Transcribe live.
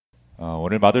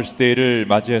오늘 마더스데이를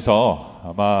맞이해서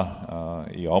아마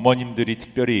이 어머님들이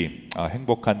특별히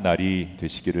행복한 날이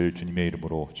되시기를 주님의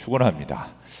이름으로 축원합니다.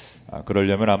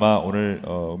 그러려면 아마 오늘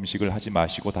음식을 하지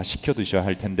마시고 다 시켜 드셔야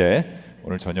할 텐데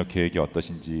오늘 저녁 계획이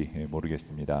어떠신지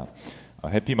모르겠습니다.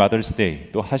 해피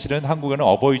마더스데이. 또 사실은 한국에는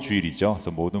어버이 주일이죠. 그래서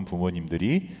모든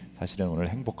부모님들이 사실은 오늘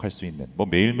행복할 수 있는,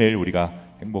 매일매일 우리가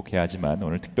행복해야 하지만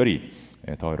오늘 특별히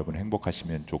더 여러분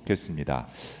행복하시면 좋겠습니다.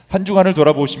 한 주간을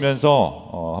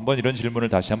돌아보시면서 한번 이런 질문을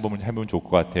다시 한번 해보면 좋을 것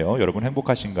같아요. 여러분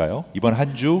행복하신가요? 이번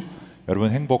한 주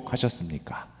여러분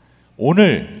행복하셨습니까?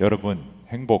 오늘 여러분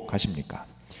행복하십니까?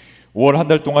 5월 한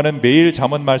달 동안은 매일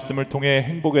잠언 말씀을 통해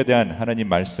행복에 대한 하나님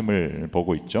말씀을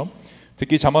보고 있죠.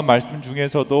 특히 잠언 말씀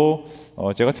중에서도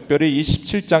제가 특별히 이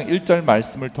 17장 1절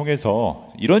말씀을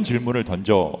통해서 이런 질문을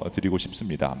던져드리고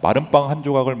싶습니다. 마른 빵 한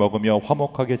조각을 먹으며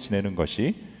화목하게 지내는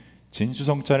것이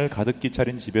진수성찬을 가득히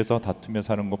차린 집에서 다투며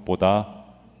사는 것보다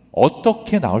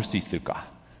어떻게 나을 수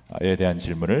있을까에 대한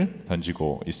질문을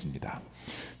던지고 있습니다.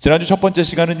 지난주 첫 번째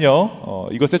시간은요,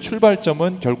 이것의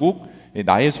출발점은 결국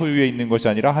나의 소유에 있는 것이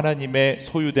아니라 하나님의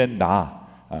소유된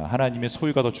하나님의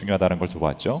소유가 더 중요하다는 걸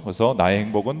보았죠. 그래서 나의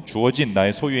행복은 주어진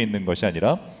나의 소유에 있는 것이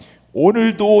아니라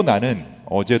오늘도 나는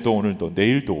어제도 오늘도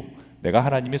내일도 내가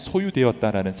하나님의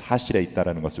소유되었다라는 사실에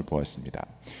있다라는 것을 보았습니다.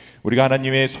 우리가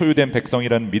하나님의 소유된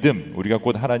백성이라는 믿음, 우리가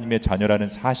곧 하나님의 자녀라는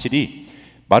사실이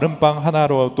마른 빵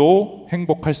하나로도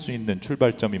행복할 수 있는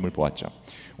출발점임을 보았죠.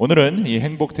 오늘은 이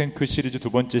행복 탱크 시리즈 두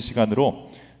번째 시간으로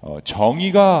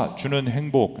정의가 주는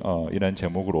행복이라는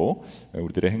제목으로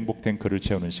우리들의 행복 탱크를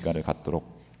채우는 시간을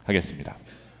갖도록 하겠습니다.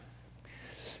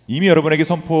 이미 여러분에게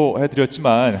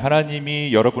선포해드렸지만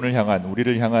하나님이 여러분을 향한,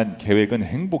 우리를 향한 계획은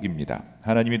행복입니다.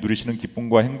 하나님이 누리시는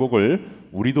기쁨과 행복을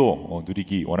우리도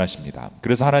누리기 원하십니다.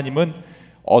 그래서 하나님은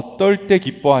어떨 때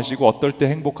기뻐하시고 어떨 때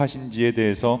행복하신지에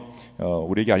대해서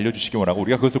우리에게 알려주시기 원하고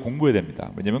우리가 그것을 공부해야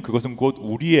됩니다. 왜냐하면 그것은 곧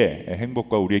우리의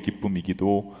행복과 우리의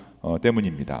기쁨이기도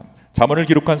때문입니다. 잠언을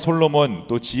기록한 솔로몬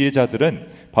또 지혜자들은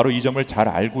바로 이 점을 잘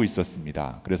알고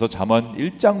있었습니다. 그래서 잠언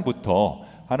 1장부터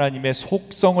하나님의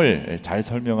속성을 잘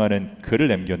설명하는 글을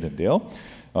남겼는데요.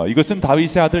 이것은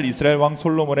다윗의 아들 이스라엘 왕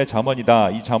솔로몬의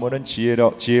잠언이다. 이 잠언은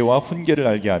지혜와 훈계를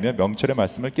알게 하며 명철의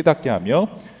말씀을 깨닫게 하며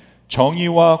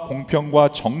정의와 공평과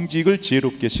정직을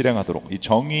지혜롭게 실행하도록, 이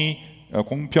정의,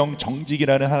 공평,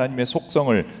 정직이라는 하나님의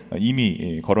속성을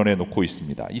이미 거론해 놓고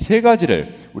있습니다. 이 세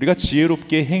가지를 우리가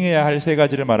지혜롭게 행해야 할 세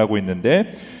가지를 말하고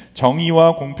있는데,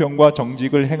 정의와 공평과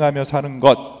정직을 행하며 사는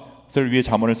것을 위해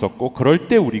잠언을 썼고, 그럴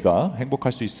때 우리가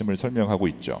행복할 수 있음을 설명하고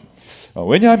있죠.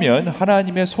 왜냐하면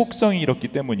하나님의 속성이 이렇기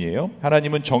때문이에요.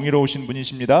 하나님은 정의로우신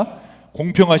분이십니다.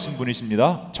 공평하신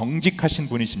분이십니다. 정직하신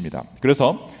분이십니다.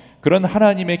 그래서 그런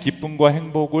하나님의 기쁨과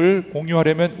행복을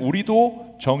공유하려면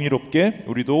우리도 정의롭게,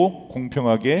 우리도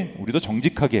공평하게, 우리도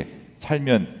정직하게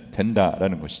살면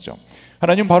된다라는 것이죠.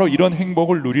 하나님은 바로 이런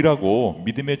행복을 누리라고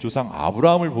믿음의 조상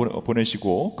아브라함을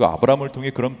보내시고 그 아브라함을 통해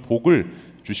그런 복을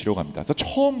주시려고 합니다. 그래서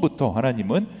처음부터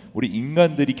하나님은 우리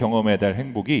인간들이 경험해야 될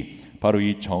행복이 바로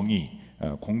이 정의,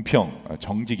 공평,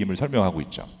 정직임을 설명하고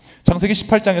있죠. 창세기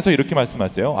 18장에서 이렇게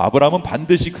말씀하세요. 아브라함은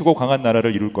반드시 크고 강한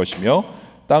나라를 이룰 것이며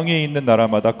땅에 있는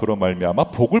나라마다 그로 말미암아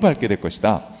복을 받게 될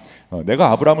것이다.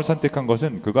 내가 아브라함을 선택한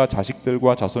것은 그가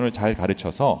자식들과 자손을 잘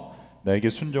가르쳐서 나에게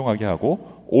순종하게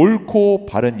하고 옳고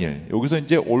바른 일, 여기서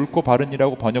이제 옳고 바른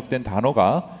일이라고 번역된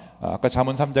단어가 아까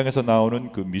잠언 3장에서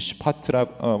나오는 그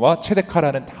미슈파트와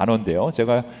체데카라는 단어인데요.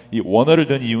 제가 이 원어를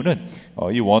든 이유는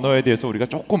이 원어에 대해서 우리가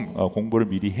조금 공부를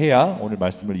미리 해야 오늘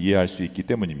말씀을 이해할 수 있기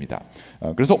때문입니다.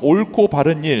 그래서 옳고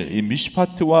바른 일, 이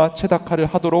미슈파트와 체데카를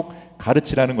하도록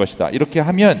가르치라는 것이다. 이렇게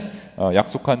하면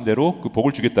약속한 대로 그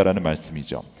복을 주겠다라는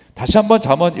말씀이죠. 다시 한번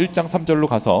잠언 1장 3절로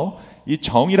가서 이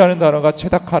정이라는 단어가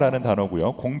체데카라는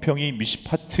단어고요. 공평이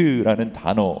미슈파트라는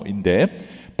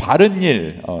단어인데 바른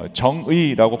일,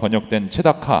 정의라고 번역된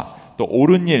체데카, 또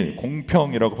옳은 일,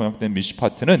 공평이라고 번역된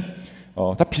미슈파트는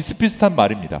다 비슷비슷한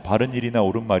말입니다. 바른 일이나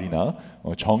옳은 말이나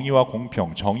정의와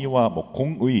공평, 정의와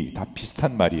공의 다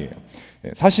비슷한 말이에요.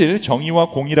 사실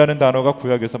정의와 공이라는 단어가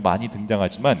구약에서 많이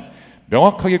등장하지만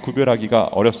명확하게 구별하기가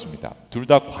어렵습니다. 둘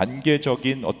다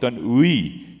관계적인 어떤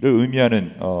의의를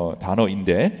의미하는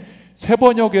단어인데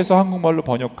새번역에서 한국말로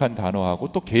번역한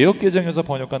단어하고 또 개역개정에서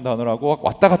번역한 단어하고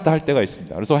왔다 갔다 할 때가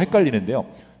있습니다. 그래서 헷갈리는데요.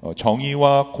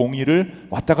 정의와 공의를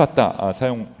왔다 갔다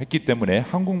사용했기 때문에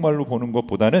한국말로 보는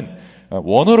것보다는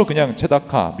원어로 그냥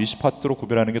체데카, 미슈파트로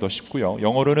구별하는 게 더 쉽고요.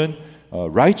 영어로는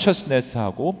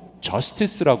righteousness하고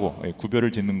justice라고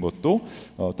구별을 짓는 것도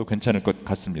또 괜찮을 것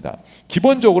같습니다.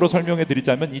 기본적으로 설명해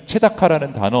드리자면 이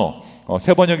체데카라는 단어,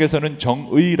 새 번역에서는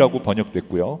정의라고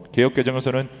번역됐고요.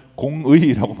 개역개정에서는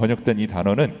공의라고 번역된 이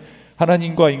단어는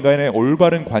하나님과 인간의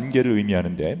올바른 관계를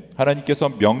의미하는데, 하나님께서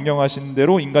명령하신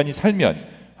대로 인간이 살면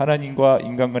하나님과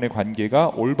인간 간의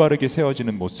관계가 올바르게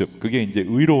세워지는 모습, 그게 이제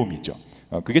의로움이죠.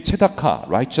 그게 체다카,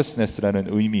 righteousness라는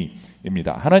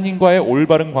의미입니다. 하나님과의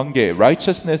올바른 관계,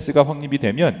 righteousness가 확립이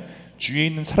되면 주위에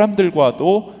있는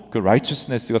사람들과도 그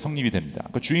righteousness가 성립이 됩니다.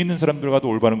 그러니까 주위에 있는 사람들과도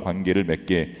올바른 관계를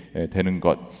맺게 되는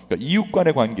것. 그러니까 이웃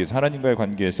간의 관계에서, 하나님과의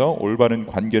관계에서 올바른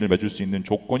관계를 맺을 수 있는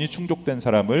조건이 충족된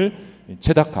사람을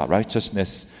체다카,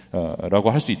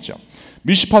 righteousness라고 할 수 있죠.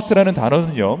 미시파트라는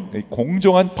단어는요,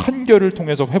 공정한 판결을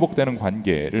통해서 회복되는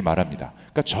관계를 말합니다.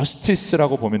 그러니까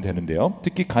justice라고 보면 되는데요.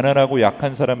 특히 가난하고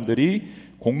약한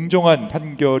사람들이 공정한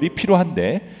판결이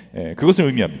필요한데 그것을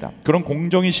의미합니다. 그런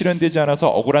공정이 실현되지 않아서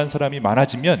억울한 사람이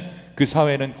많아지면 그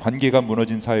사회는 관계가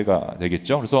무너진 사회가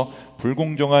되겠죠. 그래서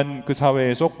불공정한 그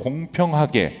사회에서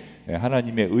공평하게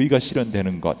하나님의 의가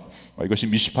실현되는 것, 이것이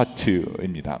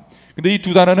미시파트입니다. 근데 이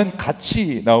두 단어는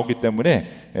같이 나오기 때문에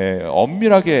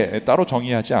엄밀하게 따로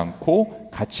정의하지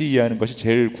않고 같이 이해하는 것이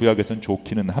제일 구약에서는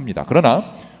좋기는 합니다.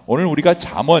 그러나 오늘 우리가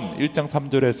잠언 1장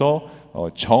 3절에서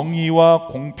정의와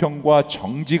공평과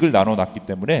정직을 나눠놨기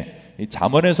때문에 이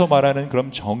잠언에서 말하는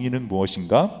그럼 정의는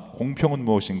무엇인가, 공평은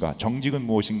무엇인가, 정직은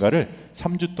무엇인가를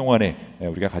 3주 동안에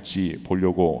우리가 같이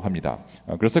보려고 합니다.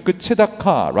 그래서 그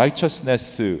체다카,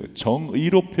 righteousness,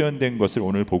 정의로 표현된 것을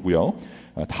오늘 보고요.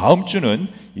 다음 주는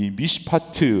이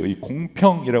미시파트, 이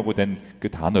공평이라고 된 그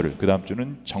단어를, 그 다음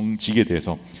주는 정직에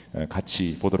대해서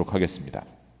같이 보도록 하겠습니다.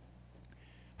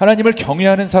 하나님을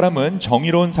경외하는 사람은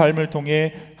정의로운 삶을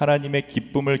통해 하나님의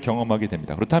기쁨을 경험하게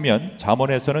됩니다. 그렇다면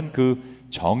잠언에서는 그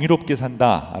정의롭게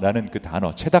산다라는 그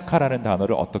단어, 체다카라는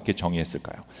단어를 어떻게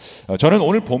정의했을까요? 저는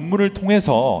오늘 본문을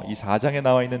통해서, 이 4장에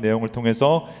나와 있는 내용을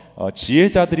통해서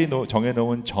지혜자들이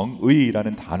정해놓은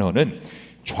정의라는 단어는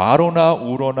좌로나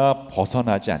우로나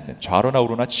벗어나지 않는, 좌로나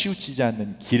우로나 치우치지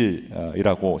않는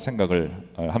길이라고 생각을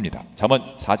합니다.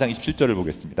 잠언 4장 27절을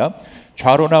보겠습니다.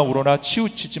 좌로나 우로나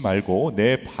치우치지 말고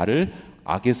내 발을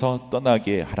악에서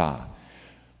떠나게 하라.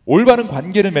 올바른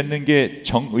관계를 맺는 게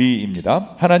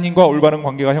정의입니다. 하나님과 올바른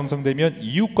관계가 형성되면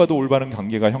이웃과도 올바른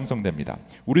관계가 형성됩니다.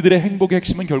 우리들의 행복의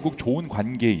핵심은 결국 좋은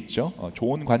관계에 있죠.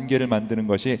 좋은 관계를 만드는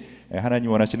것이 하나님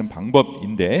원하시는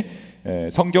방법인데,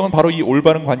 성경은 바로 이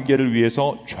올바른 관계를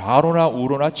위해서 좌로나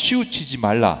우로나 치우치지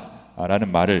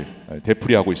말라라는 말을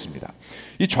되풀이하고 있습니다.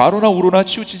 이 좌로나 우로나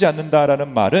치우치지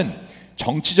않는다라는 말은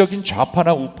정치적인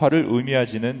좌파나 우파를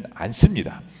의미하지는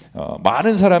않습니다.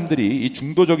 많은 사람들이 이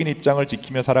중도적인 입장을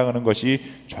지키며 살아가는 것이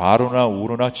좌로나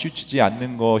우로나 치우치지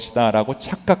않는 것이다 라고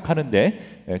착각하는데,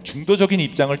 중도적인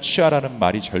입장을 취하라는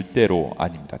말이 절대로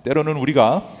아닙니다. 때로는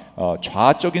우리가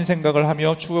좌적인 생각을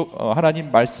하며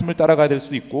하나님 말씀을 따라가야 될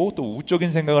수도 있고, 또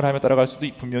우적인 생각을 하며 따라갈 수도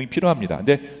분명히 필요합니다.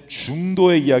 근데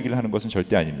중도의 이야기를 하는 것은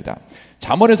절대 아닙니다.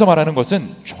 잠언에서 말하는 것은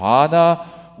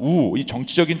좌나 우, 이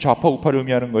정치적인 좌파 우파를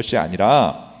의미하는 것이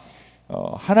아니라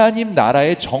하나님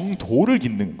나라의 정도를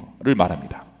깃는 것을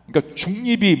말합니다. 그러니까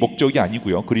중립이 목적이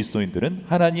아니고요. 그리스도인들은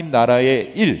하나님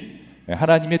나라의 일,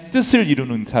 하나님의 뜻을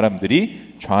이루는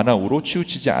사람들이 좌나 우로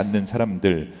치우치지 않는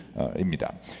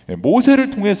사람들입니다. 모세를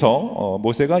통해서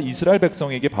모세가 이스라엘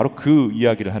백성에게 바로 그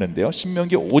이야기를 하는데요.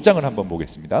 신명기 5장을 한번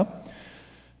보겠습니다.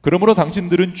 그러므로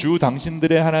당신들은 주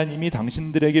당신들의 하나님이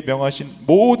당신들에게 명하신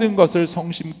모든 것을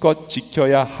성심껏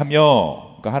지켜야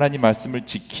하며, 그러니까 하나님 말씀을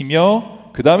지키며,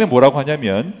 그 다음에 뭐라고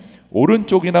하냐면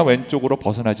오른쪽이나 왼쪽으로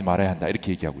벗어나지 말아야 한다,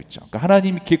 이렇게 얘기하고 있죠. 그러니까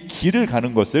하나님이 그 길을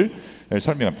가는 것을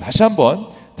설명합니다. 다시 한번,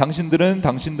 당신들은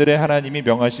당신들의 하나님이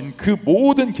명하신 그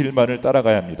모든 길만을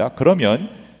따라가야 합니다. 그러면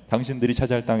당신들이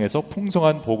차지할 땅에서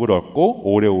풍성한 복을 얻고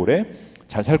오래오래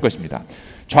잘 살 것입니다.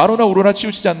 좌로나 우로나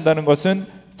치우치지 않는다는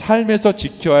것은 삶에서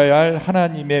지켜야 할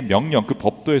하나님의 명령, 그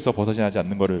법도에서 벗어나지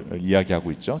않는 것을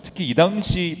이야기하고 있죠. 특히 이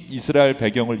당시 이스라엘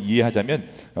배경을 이해하자면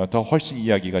더 훨씬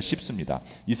이야기가 쉽습니다.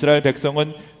 이스라엘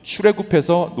백성은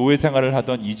출애굽해서 노예 생활을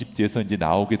하던 이집트에서 이제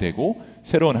나오게 되고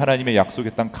새로운 하나님의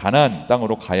약속의 땅 가나안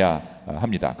땅으로 가야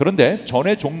합니다. 그런데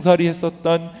전에 종살이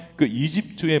했었던 그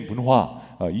이집트의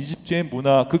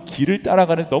문화, 그 길을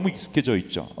따라가는 너무 익숙해져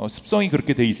있죠. 습성이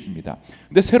그렇게 돼 있습니다.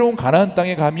 근데 새로운 가나안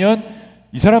땅에 가면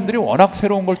이 사람들이 워낙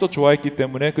새로운 걸 또 좋아했기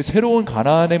때문에 그 새로운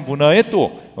가나안의 문화에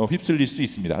또 휩쓸릴 수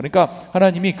있습니다. 그러니까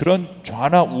하나님이 그런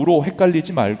좌나 우로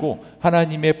헷갈리지 말고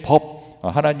하나님의 법,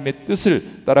 하나님의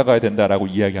뜻을 따라가야 된다라고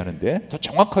이야기하는데, 더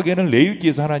정확하게는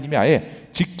레위기에서 하나님이 아예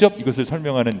직접 이것을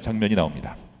설명하는 장면이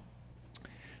나옵니다.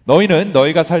 너희는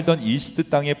너희가 살던 이집트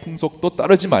땅의 풍속도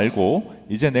따르지 말고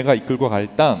이제 내가 이끌고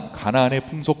갈 땅 가나안의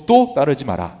풍속도 따르지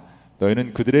마라.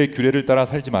 너희는 그들의 규례를 따라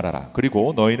살지 말아라.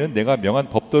 그리고 너희는 내가 명한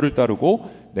법도를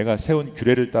따르고 내가 세운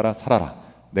규례를 따라 살아라.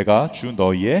 내가 주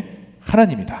너희의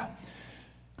하나님이다.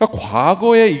 그러니까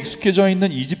과거에 익숙해져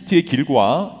있는 이집트의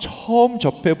길과 처음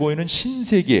접해 보이는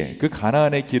신세계, 그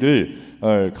가나안의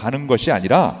길을 가는 것이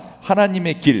아니라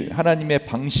하나님의 길, 하나님의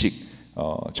방식,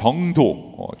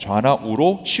 정도, 좌나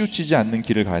우로 치우치지 않는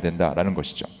길을 가야 된다라는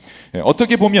것이죠.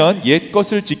 어떻게 보면 옛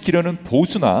것을 지키려는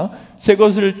보수나 새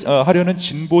것을 하려는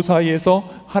진보 사이에서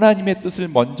하나님의 뜻을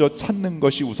먼저 찾는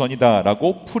것이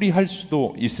우선이다라고 풀이할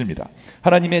수도 있습니다.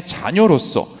 하나님의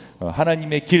자녀로서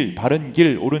하나님의 길, 바른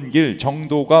길, 옳은 길,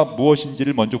 정도가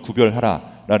무엇인지를 먼저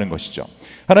구별하라라는 것이죠.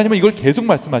 하나님은 이걸 계속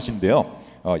말씀하시는데요.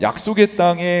 약속의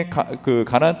땅에 그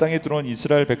가나안 땅에 들어온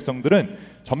이스라엘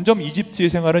백성들은 점점 이집트의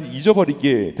생활은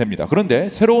잊어버리게 됩니다. 그런데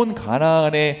새로운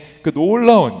가나안의 그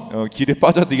놀라운 길에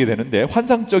빠져들게 되는데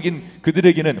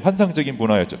그들에게는 환상적인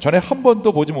문화였죠. 전에 한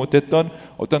번도 보지 못했던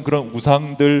어떤 그런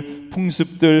우상들,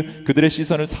 풍습들, 그들의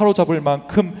시선을 사로잡을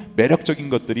만큼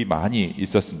매력적인 것들이 많이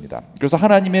있었습니다. 그래서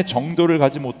하나님의 정도를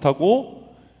가지 못하고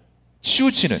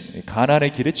치우치는,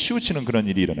 가나안의 길에 치우치는 그런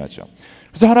일이 일어나죠.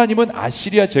 그래서 하나님은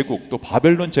아시리아 제국, 또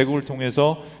바벨론 제국을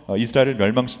통해서 이스라엘을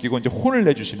멸망시키고 이제 혼을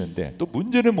내주시는데, 또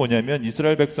문제는 뭐냐면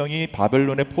이스라엘 백성이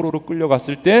바벨론의 포로로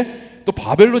끌려갔을 때 또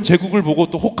바벨론 제국을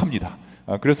보고 또 혹합니다.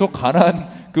 그래서 가나안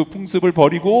그 풍습을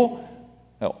버리고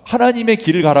하나님의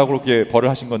길을 가라고 그렇게 벌을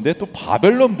하신 건데, 또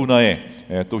바벨론 문화에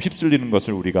또 휩쓸리는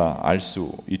것을 우리가 알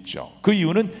수 있죠. 그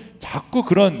이유는 자꾸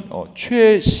그런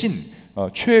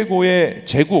최고의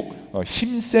제국,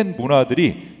 힘센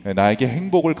문화들이 나에게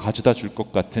행복을 가져다 줄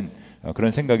것 같은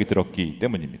그런 생각이 들었기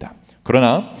때문입니다.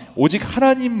 그러나 오직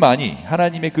하나님만이,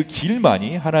 하나님의 그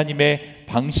길만이, 하나님의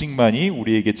방식만이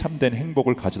우리에게 참된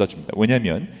행복을 가져다 줍니다.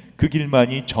 왜냐하면 그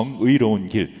길만이 정의로운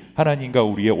길, 하나님과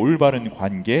우리의 올바른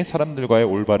관계, 사람들과의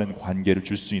올바른 관계를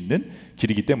줄 수 있는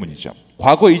길이기 때문이죠.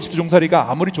 과거 이집트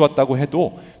종살이가 아무리 좋았다고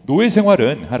해도 노예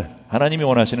생활은 하나님이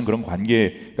원하시는 그런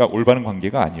관계가 올바른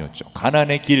관계가 아니었죠.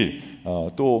 가나안의 길,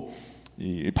 또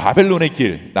이 바벨론의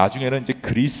길, 나중에는 이제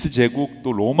그리스 제국,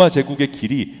 또 로마 제국의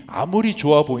길이 아무리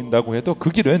좋아 보인다고 해도 그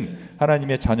길은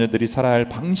하나님의 자녀들이 살아야 할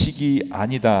방식이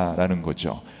아니다라는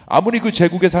거죠. 아무리 그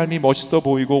제국의 삶이 멋있어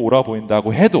보이고 옳아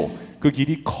보인다고 해도 그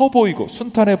길이 커 보이고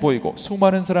순탄해 보이고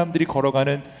수많은 사람들이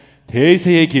걸어가는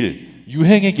대세의 길,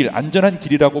 유행의 길, 안전한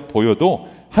길이라고 보여도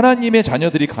하나님의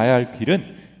자녀들이 가야 할 길은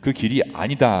그 길이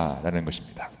아니다라는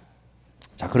것입니다.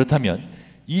 자, 그렇다면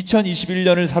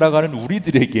 2021년을 살아가는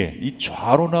우리들에게 이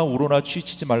좌로나 우로나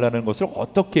치우치지 말라는 것을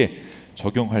어떻게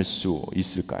적용할 수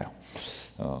있을까요?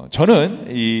 저는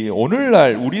이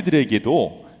오늘날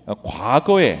우리들에게도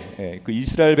과거에 그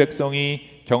이스라엘 백성이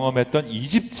경험했던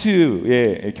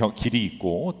이집트의 길이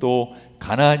있고, 또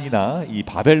가나안이나 이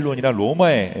바벨론이나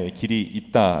로마의 길이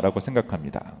있다라고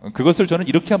생각합니다. 그것을 저는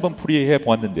이렇게 한번 풀이해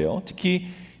보았는데요. 특히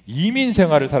이민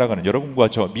생활을 살아가는 여러분과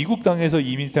저 미국 땅에서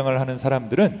이민 생활을 하는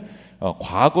사람들은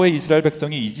과거에 이스라엘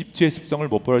백성이 이집트의 습성을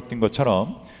못 버렸던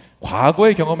것처럼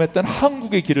과거에 경험했던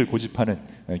한국의 길을 고집하는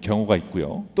경우가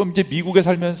있고요. 또 이제 미국에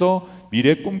살면서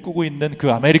미래 꿈꾸고 있는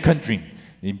그 아메리칸 드림,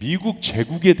 미국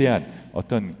제국에 대한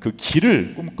어떤 그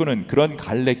길을 꿈꾸는 그런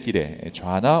갈래길에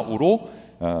좌나 우로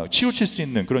치우칠 수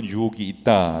있는 그런 유혹이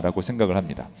있다라고 생각을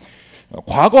합니다.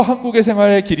 과거 한국의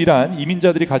생활의 길이란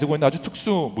이민자들이 가지고 있는 아주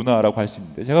특수 문화라고 할 수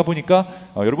있는데, 제가 보니까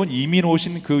여러분 이민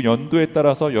오신 그 연도에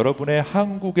따라서 여러분의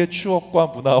한국의 추억과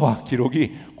문화와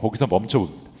기록이 거기서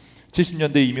멈춰봅니다.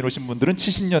 70년대 이민 오신 분들은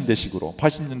 70년대식으로,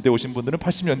 80년대 오신 분들은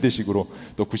 80년대식으로,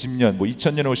 또 90년,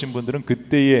 2000년에 오신 분들은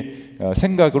그때의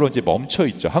생각으로 이제 멈춰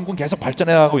있죠. 한국은 계속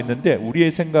발전해 가고 있는데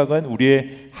우리의 생각은,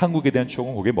 우리의 한국에 대한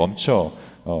추억은 거기에 멈춰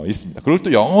있습니다. 그걸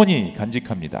또 영원히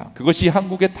간직합니다. 그것이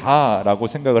한국의 다라고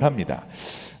생각을 합니다.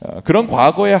 그런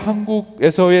과거의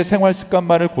한국에서의 생활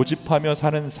습관만을 고집하며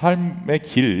사는 삶의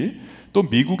길, 또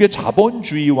미국의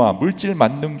자본주의와 물질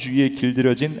만능주의에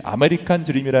길들여진 아메리칸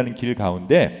드림이라는 길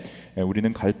가운데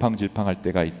우리는 갈팡질팡할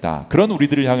때가 있다. 그런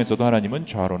우리들을 향해서도 하나님은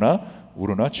좌로나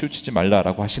우로나 치우치지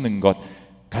말라라고 하시는 것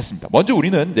같습니다. 먼저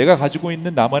우리는 내가 가지고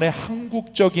있는 나만의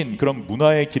한국적인 그런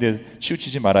문화의 길에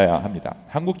치우치지 말아야 합니다.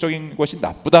 한국적인 것이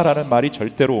나쁘다라는 말이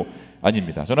절대로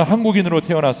아닙니다. 저는 한국인으로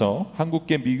태어나서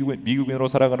한국계 미국인으로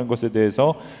살아가는 것에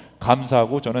대해서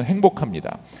감사하고 저는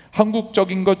행복합니다.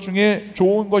 한국적인 것 중에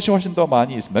좋은 것이 훨씬 더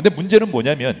많이 있습니다. 근데 문제는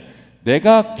뭐냐면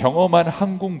내가 경험한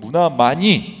한국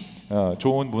문화만이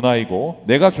좋은 문화이고,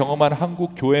 내가 경험한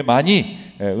한국 교회만이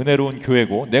은혜로운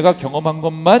교회고, 내가 경험한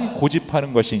것만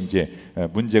고집하는 것이 이제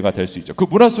문제가 될 수 있죠. 그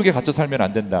문화 속에 갇혀 살면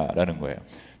안 된다라는 거예요.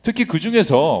 특히 그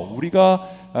중에서 우리가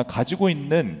가지고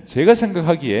있는, 제가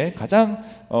생각하기에 가장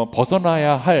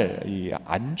벗어나야 할 이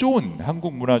안 좋은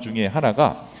한국 문화 중에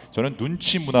하나가 저는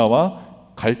눈치 문화와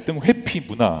갈등 회피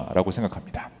문화라고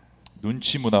생각합니다.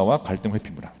 눈치 문화와 갈등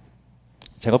회피 문화.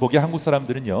 제가 보기에 한국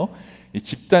사람들은요, 이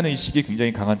집단 의식이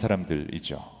굉장히 강한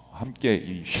사람들이죠.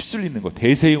 함께 휩쓸리는 거,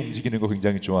 대세에 움직이는 거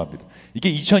굉장히 좋아합니다.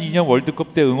 이게 2002년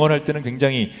월드컵 때 응원할 때는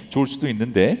굉장히 좋을 수도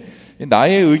있는데,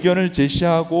 나의 의견을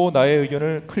제시하고 나의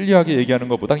의견을 클리어하게 얘기하는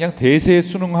것보다 그냥 대세에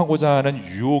순응하고자 하는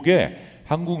유혹에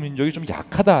한국 민족이 좀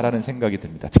약하다라는 생각이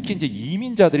듭니다. 특히 이제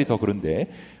이민자들이 더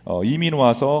그런데, 이민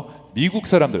와서 미국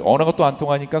사람들, 언어가 또 안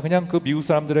통하니까 그냥 그 미국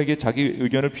사람들에게 자기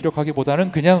의견을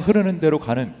피력하기보다는 그냥 흐르는 대로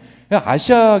가는, 그냥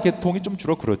아시아 계통이 좀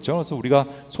주로 그렇죠. 그래서 우리가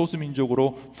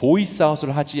소수민족으로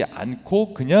보이스아웃을 하지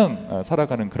않고 그냥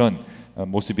살아가는 그런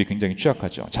모습이 굉장히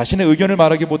취약하죠. 자신의 의견을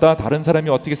말하기보다 다른 사람이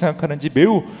어떻게 생각하는지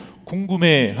매우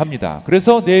궁금해합니다.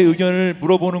 그래서 내 의견을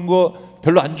물어보는 거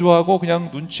별로 안 좋아하고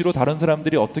그냥 눈치로 다른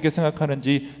사람들이 어떻게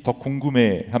생각하는지 더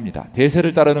궁금해합니다.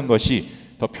 대세를 따르는 것이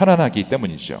더 편안하기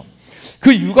때문이죠.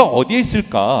 그 이유가 어디에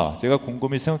있을까? 제가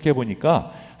곰곰이 생각해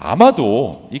보니까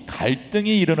아마도 이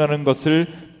갈등이 일어나는 것을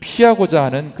피하고자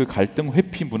하는 그 갈등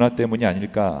회피 문화 때문이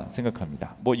아닐까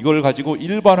생각합니다. 뭐 이걸 가지고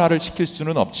일반화를 시킬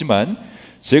수는 없지만,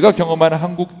 제가 경험하는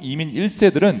한국 이민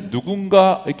 1세들은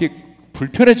누군가 이렇게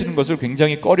불편해지는 것을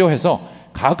굉장히 꺼려해서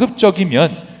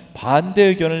가급적이면 반대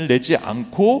의견을 내지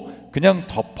않고 그냥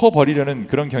덮어버리려는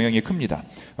그런 경향이 큽니다.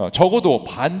 적어도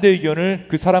반대 의견을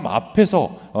그 사람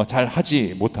앞에서 잘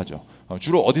하지 못하죠.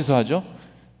 주로 어디서 하죠?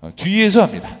 뒤에서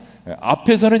합니다.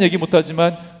 앞에서는 얘기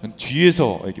못하지만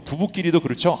뒤에서, 부부끼리도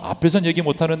그렇죠. 앞에서는 얘기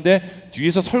못하는데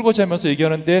뒤에서 설거지하면서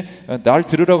얘기하는데 날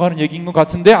들으라고 하는 얘기인 것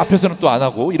같은데 앞에서는 또 안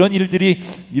하고, 이런 일들이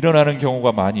일어나는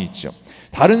경우가 많이 있죠.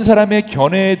 다른 사람의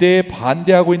견해에 대해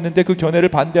반대하고 있는데 그 견해를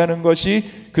반대하는 것이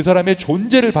그 사람의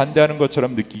존재를 반대하는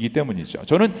것처럼 느끼기 때문이죠.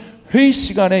 저는 회의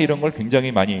시간에 이런 걸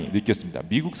굉장히 많이 느꼈습니다.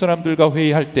 미국 사람들과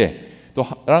회의할 때, 또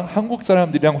한국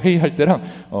사람들이랑 회의할 때랑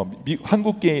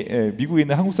미국에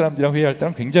있는 한국 사람들이랑 회의할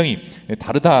때랑 굉장히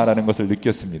다르다라는 것을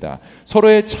느꼈습니다.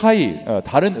 서로의 차이,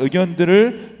 다른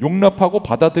의견들을 용납하고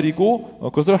받아들이고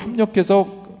그것을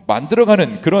합력해서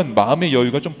만들어가는 그런 마음의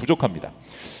여유가 좀 부족합니다.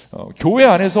 교회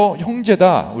안에서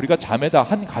형제다, 우리가 자매다,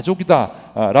 한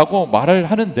가족이다 라고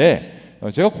말을 하는데,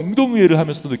 제가 공동의회를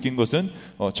하면서도 느낀 것은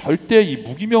절대 이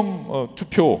무기명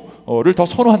투표를 더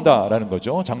선호한다라는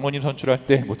거죠. 장로님 선출할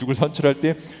때, 뭐 누굴 선출할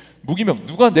때 무기명,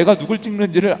 내가 누굴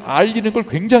찍는지를 알리는 걸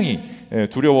굉장히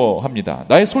두려워합니다.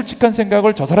 나의 솔직한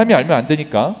생각을 저 사람이 알면 안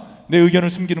되니까 내 의견을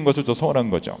숨기는 것을 더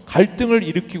선호한 거죠. 갈등을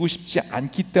일으키고 싶지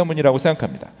않기 때문이라고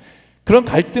생각합니다. 그런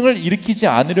갈등을 일으키지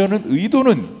않으려는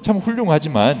의도는 참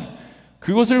훌륭하지만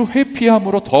그것을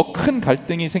회피함으로 더 큰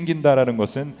갈등이 생긴다라는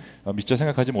것은 미처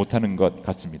생각하지 못하는 것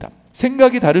같습니다.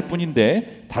 생각이 다를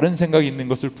뿐인데 다른 생각이 있는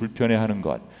것을 불편해하는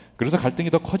것, 그래서 갈등이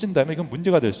더 커진다면 이건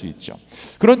문제가 될 수 있죠.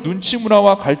 그런 눈치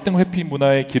문화와 갈등 회피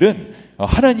문화의 길은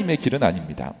하나님의 길은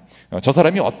아닙니다. 저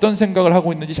사람이 어떤 생각을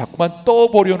하고 있는지 자꾸만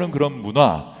떠보려는 그런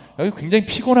문화, 굉장히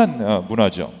피곤한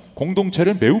문화죠.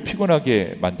 공동체를 매우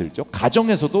피곤하게 만들죠.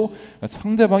 가정에서도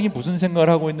상대방이 무슨 생각을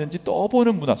하고 있는지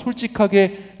떠보는 문화,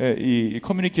 솔직하게 이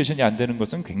커뮤니케이션이 안 되는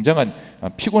것은 굉장한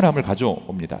피곤함을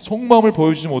가져옵니다. 속마음을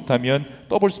보여주지 못하면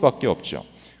떠볼 수밖에 없죠.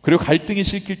 그리고 갈등이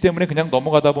싫기 때문에 그냥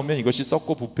넘어가다 보면 이것이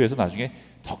썩고 부패해서 나중에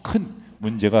더 큰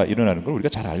문제가 일어나는 걸 우리가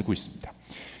잘 알고 있습니다.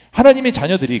 하나님의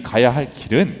자녀들이 가야 할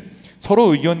길은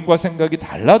서로 의견과 생각이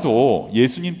달라도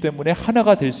예수님 때문에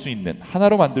하나가 될 수 있는,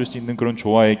 하나로 만들 수 있는 그런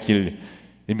조화의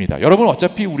길입니다. 여러분,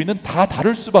 어차피 우리는 다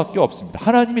다를 수밖에 없습니다.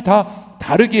 하나님이 다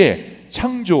다르게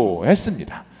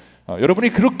창조했습니다. 여러분이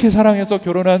그렇게 사랑해서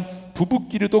결혼한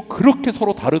부부끼리도 그렇게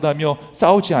서로 다르다며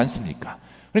싸우지 않습니까?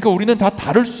 그러니까 우리는 다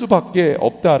다를 수밖에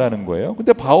없다라는 거예요.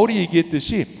 근데 바울이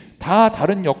얘기했듯이 다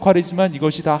다른 역할이지만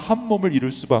이것이 다 한 몸을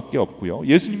이룰 수밖에 없고요.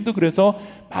 예수님도 그래서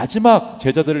마지막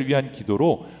제자들을 위한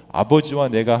기도로 아버지와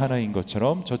내가 하나인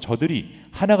것처럼 저들이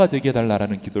하나가 되게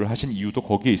해달라는 기도를 하신 이유도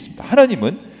거기에 있습니다.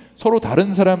 하나님은 서로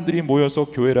다른 사람들이 모여서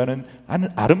교회라는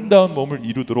아름다운 몸을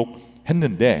이루도록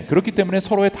했는데, 그렇기 때문에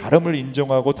서로의 다름을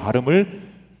인정하고 다름을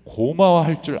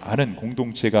고마워할 줄 아는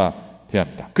공동체가 돼야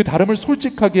합니다. 그 다름을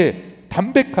솔직하게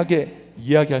담백하게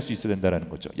이야기할 수 있어야 된다는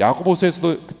거죠.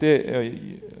 야고보서에서도 그때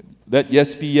Let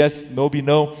yes be yes, no be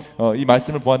no 이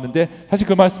말씀을 보았는데, 사실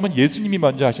그 말씀은 예수님이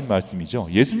먼저 하신 말씀이죠.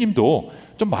 예수님도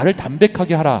좀 말을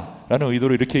담백하게 하라라는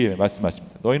의도로 이렇게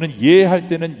말씀하십니다. 너희는 예 할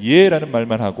때는 예라는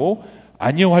말만 하고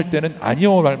아니요 할 때는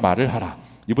아니요 말을 하라.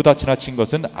 이보다 지나친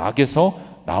것은 악에서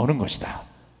나오는 것이다.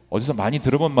 어디서 많이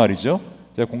들어본 말이죠.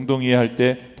 제가 공동이해 할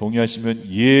때 동의하시면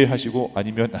예 하시고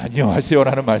아니면 아니요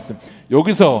하세요라는 말씀,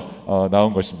 여기서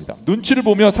나온 것입니다. 눈치를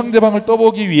보며 상대방을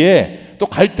떠보기 위해, 또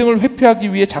갈등을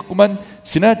회피하기 위해 자꾸만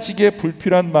지나치게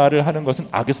불필요한 말을 하는 것은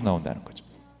악에서 나온다는 거죠.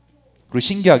 그리고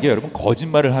신기하게 여러분,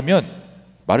 거짓말을 하면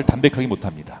말을 담백하게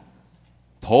못합니다.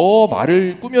 더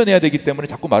말을 꾸며내야 되기 때문에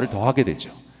자꾸 말을 더 하게 되죠.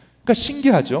 그러니까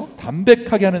신기하죠.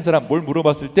 담백하게 하는 사람, 뭘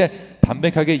물어봤을 때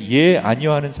담백하게 예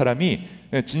아니요 하는 사람이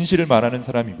진실을 말하는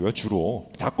사람이고요. 주로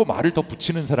자꾸 말을 더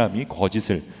붙이는 사람이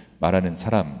거짓을 말하는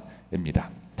사람입니다.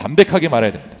 담백하게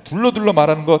말해야 됩니다. 둘러둘러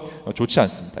말하는 것 좋지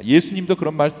않습니다. 예수님도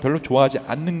그런 말 별로 좋아하지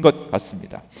않는 것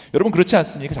같습니다. 여러분 그렇지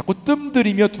않습니까? 자꾸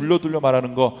뜸들이며 둘러둘러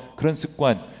말하는 거, 그런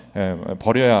습관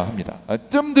버려야 합니다.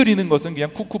 뜸들이는 것은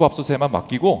그냥 쿠쿠밥솥에만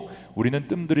맡기고, 우리는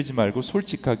뜸들이지 말고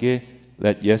솔직하게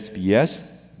let yes be yes,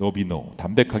 no be no,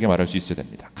 담백하게 말할 수 있어야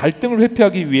됩니다. 갈등을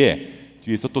회피하기 위해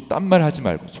뒤에서 또 딴 말 하지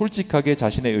말고 솔직하게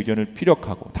자신의 의견을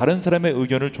피력하고 다른 사람의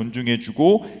의견을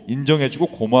존중해주고 인정해주고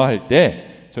고마워할 때,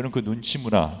 저는 그 눈치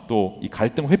문화, 또 이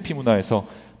갈등 회피 문화에서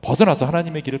벗어나서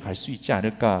하나님의 길을 갈 수 있지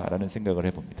않을까라는 생각을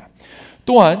해봅니다.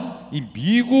 또한 이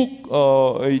미국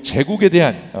이 제국에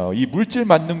대한 이 물질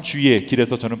만능주의의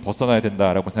길에서 저는 벗어나야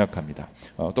된다라고 생각합니다.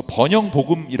 또 번영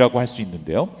복음이라고 할 수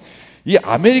있는데요. 이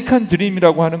아메리칸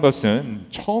드림이라고 하는 것은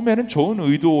처음에는 좋은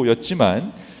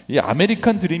의도였지만, 이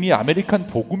아메리칸 드림이 아메리칸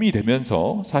복음이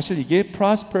되면서 사실 이게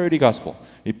prosperity gospel,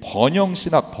 이 번영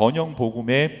신학, 번영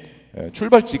복음의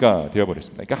출발지가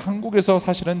되어버렸습니다. 그러니까 한국에서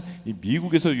사실은 이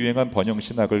미국에서 유행한 번영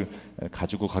신학을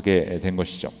가지고 가게 된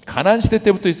것이죠. 가나안 시대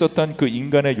때부터 있었던 그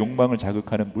인간의 욕망을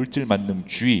자극하는 물질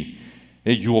만능주의의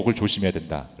유혹을 조심해야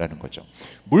된다라는 거죠.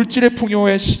 물질의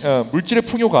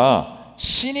풍요가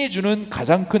신이 주는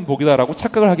가장 큰 복이다라고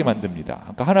착각을 하게 만듭니다.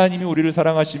 그러니까 하나님이 우리를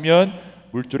사랑하시면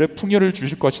물질의 풍요를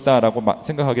주실 것이다 라고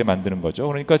생각하게 만드는 거죠.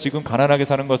 그러니까 지금 가난하게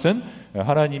사는 것은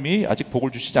하나님이 아직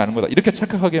복을 주시지 않은 거다, 이렇게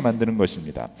착각하게 만드는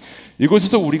것입니다.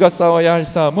 이곳에서 우리가 싸워야 할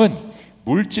싸움은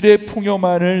물질의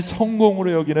풍요만을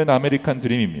성공으로 여기는 아메리칸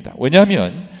드림입니다.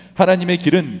 왜냐하면 하나님의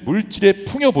길은 물질의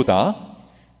풍요보다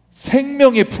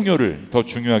생명의 풍요를 더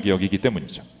중요하게 여기기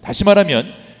때문이죠. 다시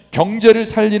말하면 경제를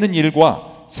살리는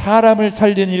일과 사람을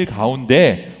살리는 일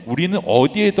가운데 우리는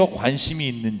어디에 더 관심이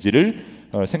있는지를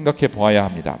생각해 보아야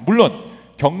합니다. 물론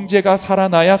경제가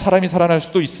살아나야 사람이 살아날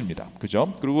수도 있습니다.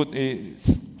 그죠? 그리고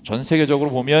전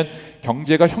세계적으로 보면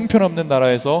경제가 형편없는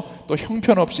나라에서 또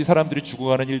형편없이 사람들이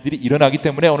죽어가는 일들이 일어나기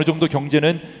때문에 어느 정도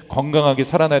경제는 건강하게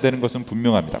살아나야 되는 것은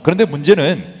분명합니다. 그런데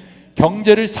문제는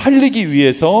경제를 살리기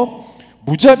위해서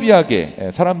무자비하게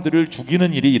사람들을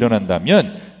죽이는 일이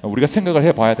일어난다면 우리가 생각을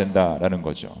해봐야 된다라는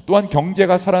거죠. 또한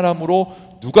경제가 살아남으로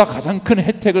누가 가장 큰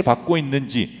혜택을 받고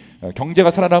있는지, 경제가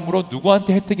살아남으로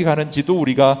누구한테 혜택이 가는지도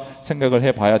우리가 생각을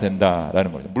해봐야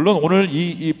된다라는 거죠. 물론 오늘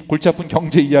이 골치 아픈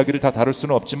경제 이야기를 다 다룰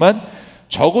수는 없지만,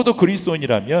 적어도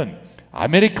그리스도인이라면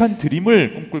아메리칸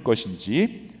드림을 꿈꿀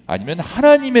것인지 아니면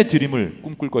하나님의 드림을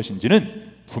꿈꿀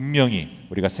것인지는 분명히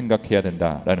우리가 생각해야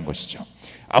된다라는 것이죠.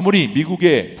 아무리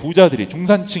미국의 부자들이,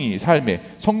 중산층이 삶에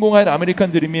성공한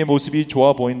아메리칸 드림의 모습이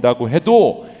좋아 보인다고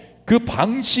해도 그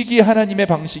방식이 하나님의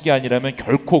방식이 아니라면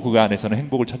결코 그 안에서는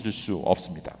행복을 찾을 수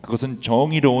없습니다. 그것은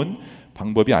정의로운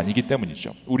방법이 아니기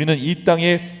때문이죠. 우리는 이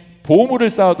땅에 보물을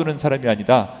쌓아두는 사람이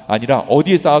아니라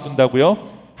어디에 쌓아둔다고요?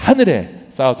 하늘에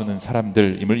쌓아두는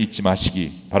사람들임을 잊지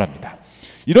마시기 바랍니다.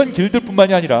 이런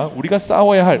길들뿐만이 아니라 우리가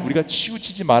싸워야 할, 우리가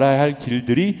치우치지 말아야 할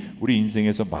길들이 우리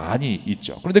인생에서 많이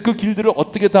있죠. 그런데 그 길들을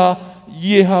어떻게 다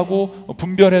이해하고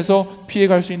분별해서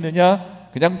피해갈 수 있느냐?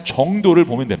 그냥 정도를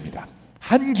보면 됩니다.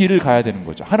 한 길을 가야 되는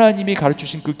거죠. 하나님이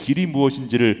가르치신 그 길이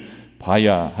무엇인지를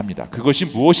봐야 합니다. 그것이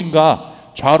무엇인가?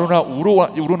 좌로나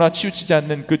우로나 치우치지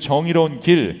않는 그 정의로운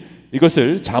길,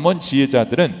 이것을 잠언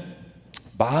지혜자들은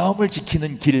마음을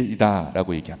지키는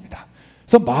길이다라고 얘기합니다.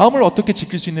 그래서 마음을 어떻게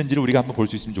지킬 수 있는지를 우리가 한번 볼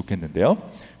수 있으면 좋겠는데요.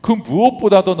 그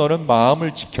무엇보다도 너는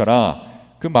마음을 지켜라.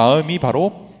 그 마음이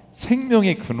바로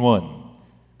생명의 근원.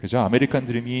 그죠? 아메리칸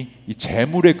드림이 이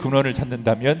재물의 근원을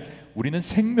찾는다면 우리는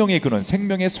생명의 근원,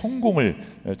 생명의 성공을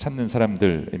찾는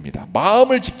사람들입니다.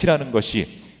 마음을 지키라는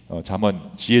것이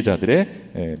잠언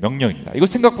지혜자들의 명령입니다. 이거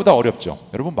생각보다 어렵죠.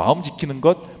 여러분, 마음 지키는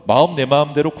것, 마음 내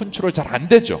마음대로 컨트롤 잘 안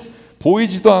되죠.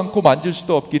 보이지도 않고 만질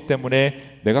수도 없기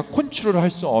때문에 내가 컨트롤을 할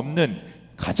수 없는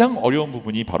가장 어려운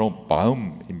부분이 바로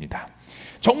마음입니다.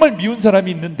 정말 미운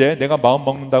사람이 있는데 내가 마음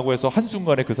먹는다고 해서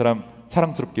한순간에 그 사람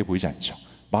사랑스럽게 보이지 않죠.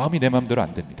 마음이 내 마음대로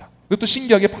안 됩니다. 그것도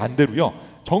신기하게 반대로요.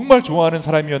 정말 좋아하는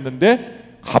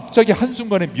사람이었는데 갑자기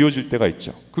한순간에 미워질 때가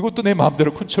있죠. 그것도 내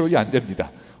마음대로 컨트롤이 안 됩니다.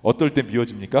 어떨 때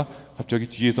미워집니까? 갑자기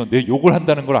뒤에서 내 욕을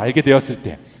한다는 걸 알게 되었을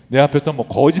때, 내 앞에서 뭐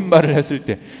거짓말을 했을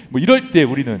때, 뭐 이럴 때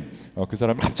우리는 그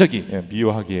사람을 갑자기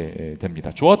미워하게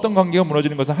됩니다. 좋았던 관계가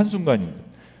무너지는 것은 한순간입니다.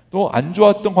 또 안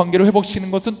좋았던 관계를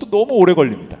회복시키는 것은 또 너무 오래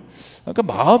걸립니다. 그러니까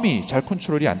마음이 잘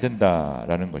컨트롤이 안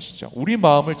된다라는 것이죠. 우리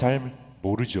마음을 잘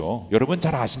모르죠. 여러분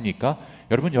잘 아십니까?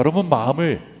 여러분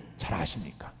마음을 잘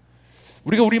아십니까?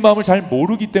 우리가 우리 마음을 잘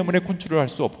모르기 때문에 컨트롤할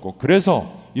수 없고,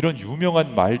 그래서 이런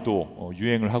유명한 말도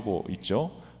유행을 하고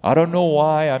있죠. I don't know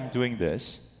why I'm doing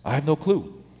this. I have no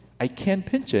clue. I can't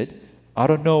pinch it. I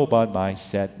don't know about my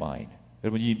sad mind.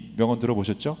 여러분 이 명언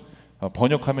들어보셨죠?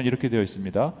 번역하면 이렇게 되어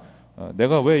있습니다.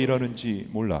 내가 왜 이러는지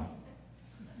몰라.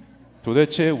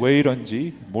 도대체 왜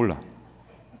이런지 몰라.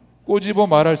 꼬집어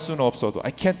말할 수는 없어도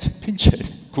I can't pinch it.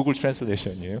 구글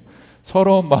트랜슬레이션이에요.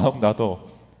 서러운 마음 나도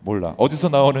몰라. 어디서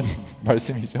나오는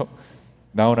말씀이죠?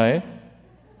 나훈아의?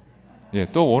 예,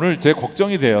 또 오늘 제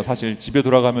걱정이 돼요. 사실 집에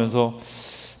돌아가면서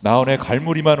나훈아의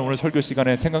갈무리만 오늘 설교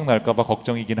시간에 생각날까 봐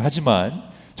걱정이긴 하지만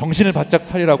정신을 바짝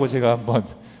차리라고 제가 한번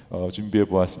준비해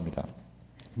보았습니다.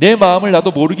 내 마음을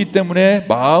나도 모르기 때문에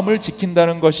마음을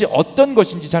지킨다는 것이 어떤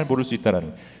것인지 잘 모를 수 있다는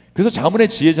거예요. 그래서 자문의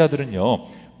지혜자들은요,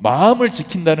 마음을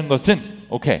지킨다는 것은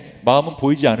오케이, 마음은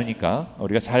보이지 않으니까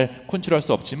우리가 잘 컨트롤할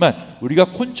수 없지만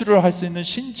우리가 컨트롤할 수 있는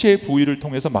신체의 부위를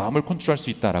통해서 마음을 컨트롤할 수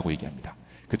있다라고 얘기합니다.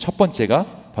 그 첫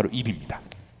번째가 바로 입입니다.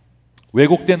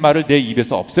 왜곡된 말을 내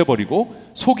입에서 없애버리고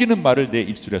속이는 말을 내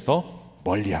입술에서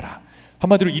멀리하라.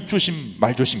 한마디로 입조심,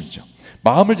 말조심이죠.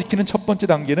 마음을 지키는 첫 번째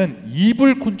단계는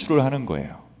입을 컨트롤하는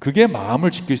거예요. 그게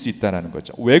마음을 지킬 수 있다는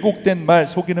거죠. 왜곡된 말,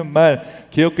 속이는 말,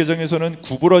 개역개정에서는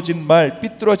구부러진 말,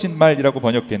 삐뚤어진 말이라고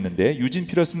번역했는데 유진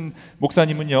피터슨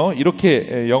목사님은요,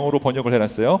 이렇게 영어로 번역을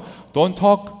해놨어요. Don't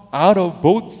talk out of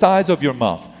both sides of your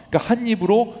mouth. 그러니까 한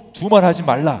입으로 두 말 하지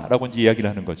말라라고 이제 이야기를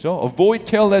하는 거죠. Avoid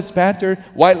careless banter,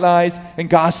 white lies, and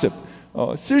gossip.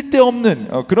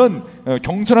 쓸데없는 그런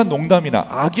경솔한 농담이나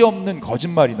악이 없는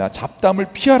거짓말이나 잡담을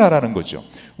피하라라는 거죠.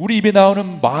 우리 입에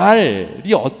나오는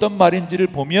말이 어떤 말인지를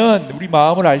보면 우리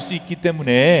마음을 알 수 있기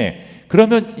때문에,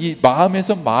 그러면 이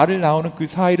마음에서 말을 나오는 그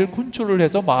사이를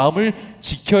컨트롤해서 마음을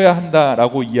지켜야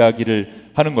한다라고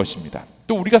이야기를 하는 것입니다.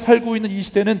 또 우리가 살고 있는 이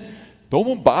시대는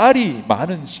너무 말이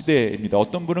많은 시대입니다.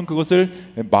 어떤 분은 그것을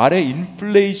말의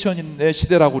인플레이션의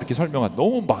시대라고 이렇게 설명한,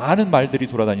 너무 많은 말들이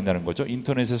돌아다닌다는 거죠.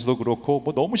 인터넷에서도 그렇고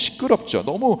뭐 너무 시끄럽죠.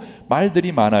 너무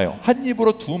말들이 많아요. 한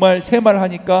입으로 두 말, 세 말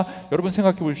하니까 여러분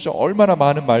생각해 보십시오. 얼마나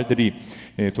많은 말들이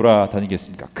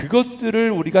돌아다니겠습니까?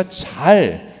 그것들을 우리가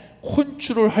잘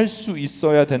컨트롤할 수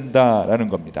있어야 된다라는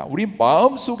겁니다. 우리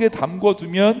마음속에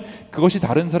담궈두면 그것이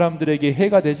다른 사람들에게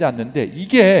해가 되지 않는데,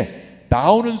 이게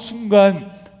나오는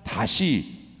순간 다시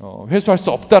회수할 수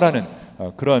없다라는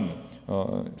그런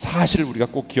사실을 우리가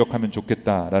꼭 기억하면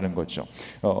좋겠다라는 거죠.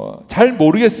 잘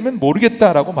모르겠으면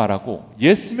모르겠다라고 말하고,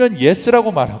 예스면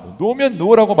예스라고 말하고, 노면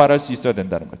노라고 말할 수 있어야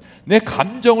된다는 거죠. 내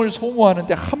감정을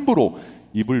소모하는데 함부로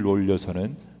입을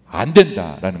놀려서는 안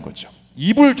된다라는 거죠.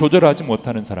 입을 조절하지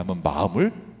못하는 사람은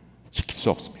마음을 지킬 수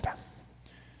없습니다.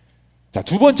 자,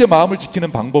 두 번째 마음을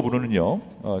지키는 방법으로는요,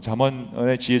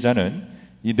 잠언의 지혜자는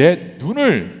이 내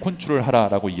눈을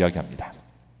컨트롤하라라고 이야기합니다.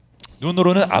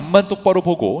 눈으로는 앞만 똑바로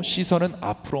보고 시선은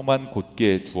앞으로만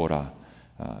곧게 두어라.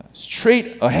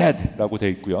 Straight ahead라고 되어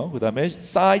있고요. 그 다음에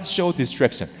sideshow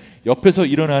distraction, 옆에서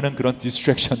일어나는 그런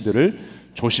디스트랙션들을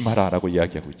조심하라라고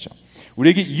이야기하고 있죠.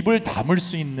 우리에게 입을 다물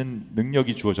수 있는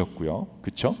능력이 주어졌고요,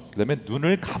 그렇죠? 그 다음에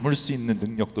눈을 감을 수 있는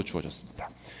능력도 주어졌습니다.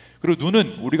 그리고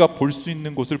눈은 우리가 볼 수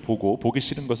있는 곳을 보고 보기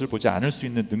싫은 것을 보지 않을 수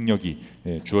있는 능력이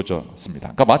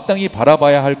주어졌습니다. 그러니까 마땅히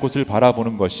바라봐야 할 곳을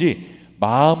바라보는 것이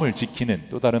마음을 지키는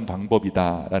또 다른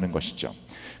방법이다라는 것이죠.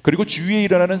 그리고 주위에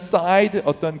일어나는 사이드,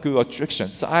 어떤 그 어트랙션,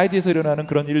 사이드에서 일어나는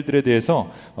그런 일들에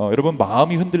대해서 여러분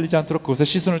마음이 흔들리지 않도록 그것에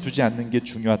시선을 두지 않는 게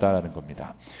중요하다라는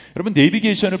겁니다. 여러분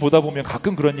내비게이션을 보다 보면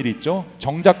가끔 그런 일이 있죠.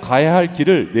 정작 가야 할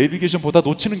길을 내비게이션 보다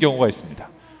놓치는 경우가 있습니다.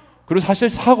 그리고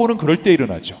사실 사고는 그럴 때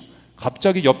일어나죠.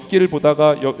 갑자기 옆길을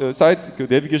보다가 사이드 그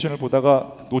내비게이션을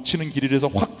보다가 놓치는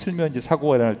길이라서 확 틀면 이제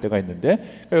사고가 일어날 때가 있는데,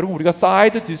 그러니까 여러분 우리가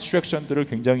사이드 디스트랙션들을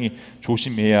굉장히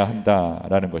조심해야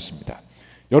한다라는 것입니다.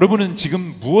 여러분은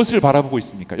지금 무엇을 바라보고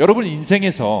있습니까? 여러분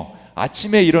인생에서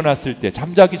아침에 일어났을 때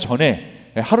잠자기 전에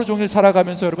하루 종일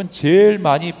살아가면서 여러분 제일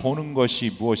많이 보는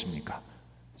것이 무엇입니까?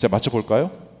 자,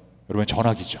 맞춰볼까요? 여러분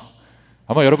전화기죠.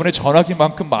 아마 여러분의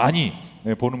전화기만큼 많이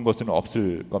보는 것은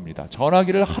없을 겁니다.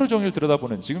 전화기를 하루 종일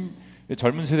들여다보는, 지금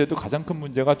젊은 세대도 가장 큰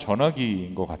문제가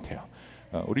전화기인 것 같아요.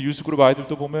 우리 유스그룹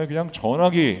아이들도 보면 그냥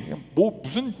전화기,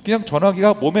 그냥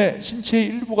전화기가 몸의 신체의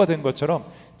일부가 된 것처럼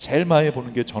제일 많이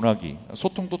보는 게 전화기.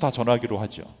 소통도 다 전화기로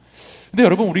하죠. 근데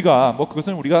여러분 우리가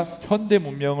그것은 우리가 현대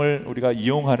문명을 우리가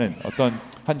이용하는 어떤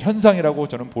한 현상이라고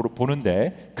저는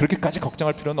보는데, 그렇게까지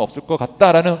걱정할 필요는 없을 것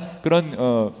같다라는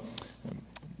그런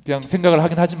그냥 생각을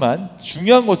하긴 하지만,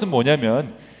 중요한 것은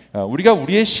뭐냐면 우리가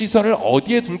우리의 시선을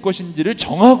어디에 둘 것인지를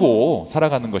정하고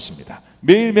살아가는 것입니다.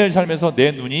 매일매일 살면서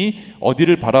내 눈이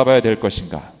어디를 바라봐야 될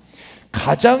것인가.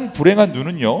 가장 불행한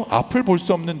눈은요, 앞을 볼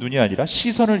수 없는 눈이 아니라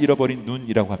시선을 잃어버린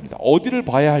눈이라고 합니다. 어디를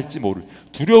봐야 할지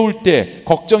두려울 때,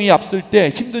 걱정이 앞설 때,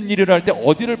 힘든 일을 할 때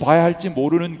어디를 봐야 할지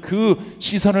모르는 그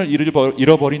시선을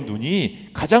잃어버린 눈이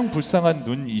가장 불쌍한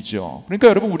눈이죠. 그러니까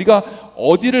여러분, 우리가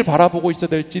어디를 바라보고 있어야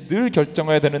될지 늘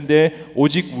결정해야 되는데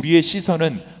오직 우리의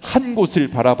시선은 한 곳을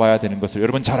바라봐야 되는 것을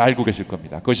여러분 잘 알고 계실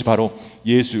겁니다. 그것이 바로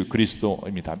예수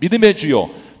그리스도입니다. 믿음의 주요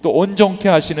또 온전케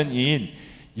하시는 이인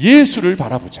예수를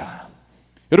바라보자.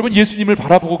 여러분, 예수님을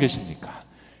바라보고 계십니까?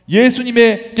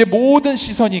 예수님에게 모든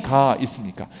시선이 가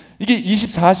있습니까? 이게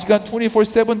 24시간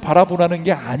 24/7 바라보라는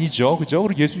게 아니죠. 그죠?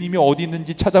 그리고 예수님이 어디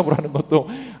있는지 찾아보라는 것도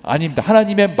아닙니다.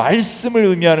 하나님의 말씀을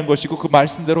의미하는 것이고 그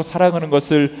말씀대로 살아가는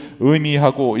것을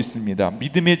의미하고 있습니다.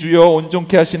 믿음의 주여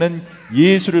온전케 하시는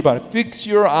예수를 바라. Fix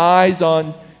your eyes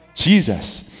on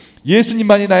Jesus.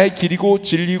 예수님만이 나의 길이고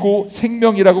진리고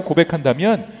생명이라고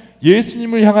고백한다면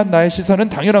예수님을 향한 나의 시선은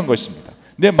당연한 것입니다.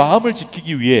 내 마음을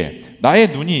지키기 위해 나의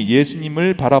눈이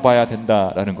예수님을 바라봐야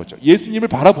된다라는 거죠. 예수님을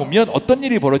바라보면 어떤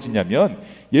일이 벌어지냐면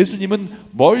예수님은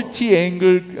멀티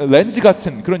앵글 렌즈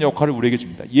같은 그런 역할을 우리에게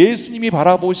줍니다. 예수님이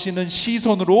바라보시는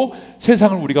시선으로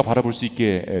세상을 우리가 바라볼 수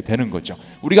있게 되는 거죠.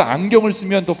 우리가 안경을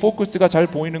쓰면 더 포커스가 잘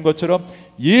보이는 것처럼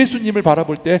예수님을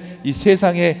바라볼 때 이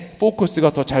세상의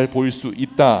포커스가 더 잘 보일 수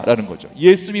있다라는 거죠.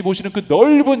 예수님이 보시는 그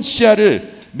넓은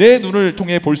시야를 내 눈을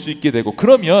통해 볼 수 있게 되고,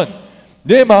 그러면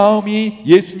내 마음이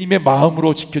예수님의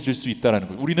마음으로 지켜질 수 있다는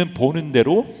거예요. 우리는 보는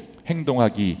대로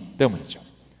행동하기 때문이죠.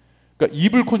 그러니까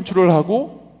입을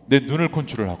컨트롤하고 내 눈을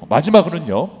컨트롤하고,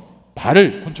 마지막으로는요,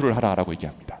 발을 컨트롤하라라고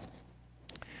얘기합니다.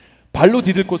 발로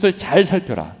디딜 곳을 잘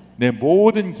살펴라. 내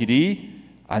모든 길이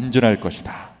안전할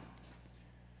것이다.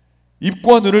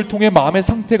 입과 눈을 통해 마음의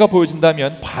상태가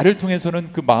보여진다면 발을 통해서는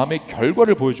그 마음의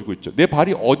결과를 보여주고 있죠. 내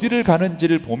발이 어디를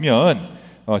가는지를 보면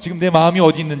지금 내 마음이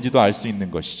어디 있는지도 알 수 있는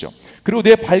것이죠. 그리고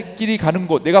내 발길이 가는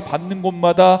곳, 내가 밟는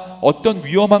곳마다 어떤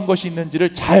위험한 것이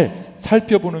있는지를 잘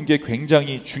살펴보는 게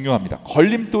굉장히 중요합니다.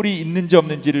 걸림돌이 있는지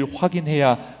없는지를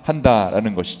확인해야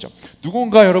한다라는 것이죠.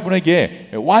 누군가 여러분에게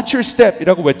Watch your step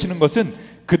이라고 외치는 것은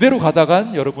그대로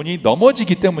가다간 여러분이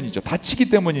넘어지기 때문이죠. 다치기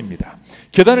때문입니다.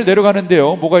 계단을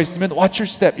내려가는데요, 뭐가 있으면 Watch your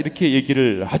step 이렇게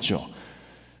얘기를 하죠.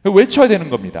 외쳐야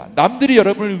되는 겁니다. 남들이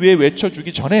여러분을 위해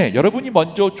외쳐주기 전에 여러분이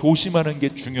먼저 조심하는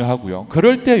게 중요하고요.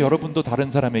 그럴 때 여러분도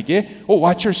다른 사람에게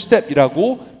Watch your step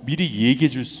이라고 미리 얘기해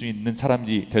줄 수 있는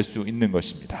사람이 될 수 있는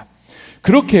것입니다.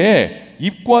 그렇게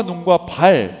입과 눈과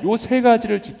발, 요 세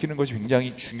가지를 지키는 것이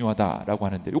굉장히 중요하다라고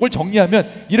하는데, 이걸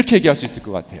정리하면 이렇게 얘기할 수 있을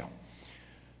것 같아요.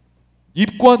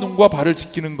 입과 눈과 발을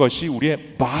지키는 것이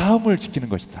우리의 마음을 지키는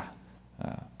것이다.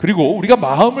 그리고 우리가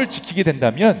마음을 지키게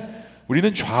된다면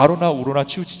우리는 좌로나 우로나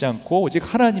치우치지 않고 오직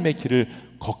하나님의 길을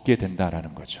걷게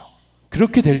된다라는 거죠.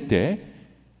 그렇게 될 때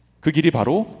그 길이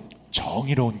바로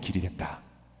정의로운 길이 된다.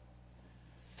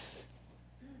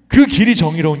 그 길이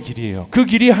정의로운 길이에요. 그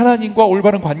길이 하나님과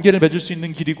올바른 관계를 맺을 수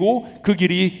있는 길이고, 그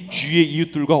길이 주위의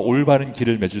이웃들과 올바른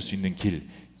길을 맺을 수 있는 길,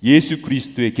 예수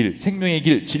그리스도의 길, 생명의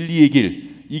길, 진리의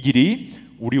길, 이 길이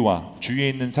우리와 주위에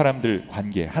있는 사람들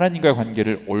관계, 하나님과의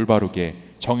관계를 올바르게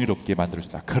정의롭게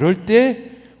만들어준다. 그럴 때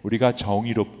우리가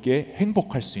정의롭게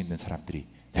행복할 수 있는 사람들이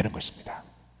되는 것입니다.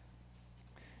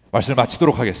 말씀을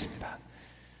마치도록 하겠습니다.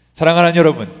 사랑하는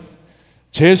여러분,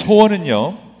 제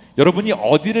소원은요, 여러분이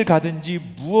어디를 가든지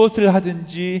무엇을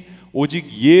하든지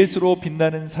오직 예수로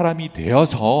빛나는 사람이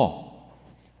되어서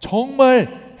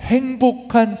정말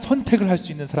행복한 선택을 할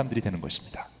수 있는 사람들이 되는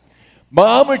것입니다.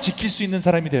 마음을 지킬 수 있는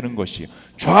사람이 되는 것이에요.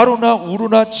 좌로나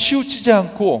우로나 치우치지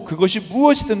않고 그것이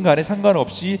무엇이든 간에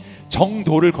상관없이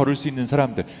정도를 걸을 수 있는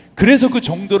사람들, 그래서 그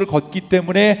정도를 걷기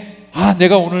때문에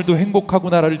내가 오늘도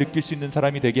행복하구나를 느낄 수 있는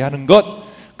사람이 되게 하는 것,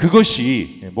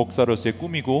 그것이 목사로서의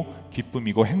꿈이고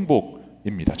기쁨이고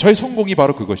행복입니다. 저의 성공이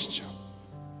바로 그것이죠.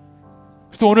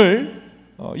 그래서 오늘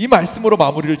이 말씀으로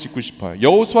마무리를 짓고 싶어요.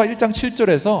 여호수아 1장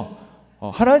 7절에서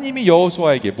하나님이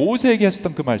여호수아에게, 모세에게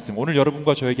하셨던 그 말씀, 오늘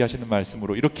여러분과 저에게 하시는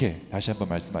말씀으로 이렇게 다시 한번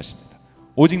말씀하십니다.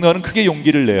 오직 너는 크게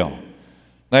용기를 내어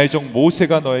나의 종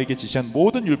모세가 너에게 지시한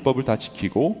모든 율법을 다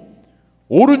지키고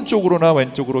오른쪽으로나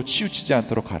왼쪽으로 치우치지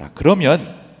않도록 하라.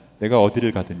 그러면 내가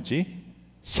어디를 가든지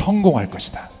성공할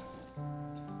것이다.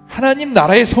 하나님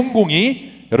나라의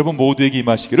성공이 여러분 모두에게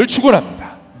임하시기를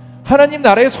축원합니다. 하나님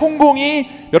나라의 성공이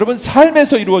여러분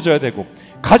삶에서 이루어져야 되고,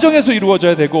 가정에서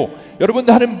이루어져야 되고, 여러분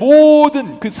하는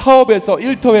모든 그 사업에서,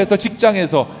 일터에서,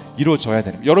 직장에서 이루어져야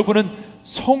됩니다. 여러분은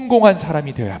성공한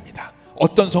사람이 되어야 합니다.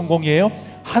 어떤 성공이에요?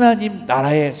 하나님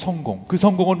나라의 성공. 그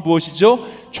성공은 무엇이죠?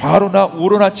 좌로나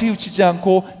우로나 치우치지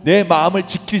않고 내 마음을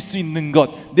지킬 수 있는 것,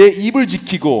 내 입을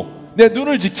지키고 내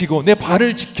눈을 지키고 내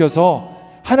발을 지켜서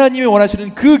하나님이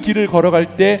원하시는 그 길을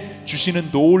걸어갈 때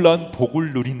주시는 놀라운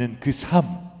복을 누리는 그 삶,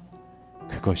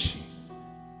 그것이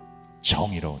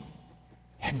정의로운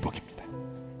행복입니다.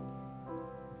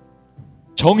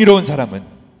 정의로운 사람은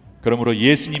그러므로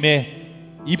예수님의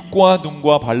입과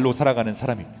눈과 발로 살아가는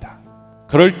사람입니다.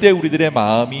 그럴 때 우리들의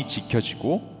마음이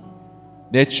지켜지고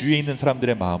내 주위에 있는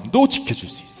사람들의 마음도 지켜줄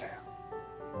수 있어요.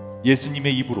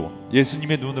 예수님의 입으로,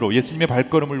 예수님의 눈으로, 예수님의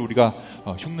발걸음을 우리가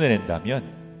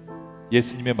흉내낸다면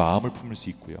예수님의 마음을 품을 수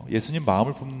있고요. 예수님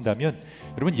마음을 품는다면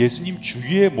여러분, 예수님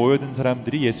주위에 모여든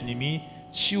사람들이 예수님이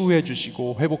치유해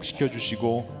주시고 회복시켜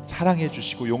주시고 사랑해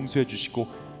주시고 용서해 주시고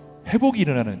회복이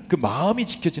일어나는 그 마음이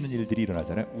지켜지는 일들이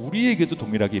일어나잖아요. 우리에게도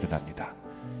동일하게 일어납니다.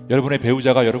 여러분의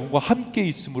배우자가 여러분과 함께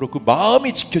있으므로 그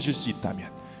마음이 지켜질 수 있다면,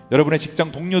 여러분의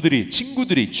직장 동료들이,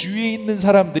 친구들이, 주위에 있는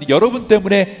사람들이 여러분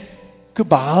때문에 그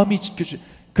마음이 지켜질,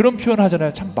 그런 표현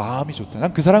하잖아요. 참 마음이 좋다.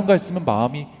 난 그 사람과 있으면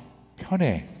마음이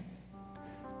편해.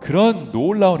 그런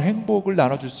놀라운 행복을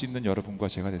나눠줄 수 있는 여러분과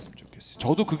제가 됐으면 좋겠어요.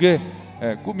 저도 그게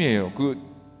꿈이에요.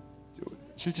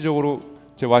 실질적으로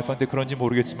제 와이프한테 그런지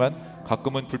모르겠지만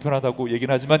가끔은 불편하다고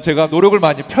얘기는 하지만 제가 노력을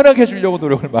많이, 편하게 해주려고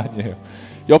노력을 많이 해요.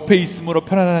 옆에 있음으로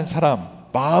편안한 사람,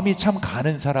 마음이 참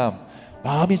가는 사람,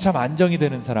 마음이 참 안정이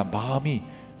되는 사람, 마음이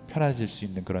편안해질 수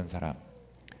있는 그런 사람,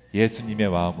 예수님의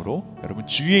마음으로 여러분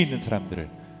주위에 있는 사람들을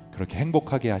그렇게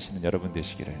행복하게 하시는 여러분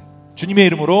되시기를 주님의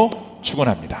이름으로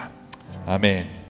축원합니다. 아멘.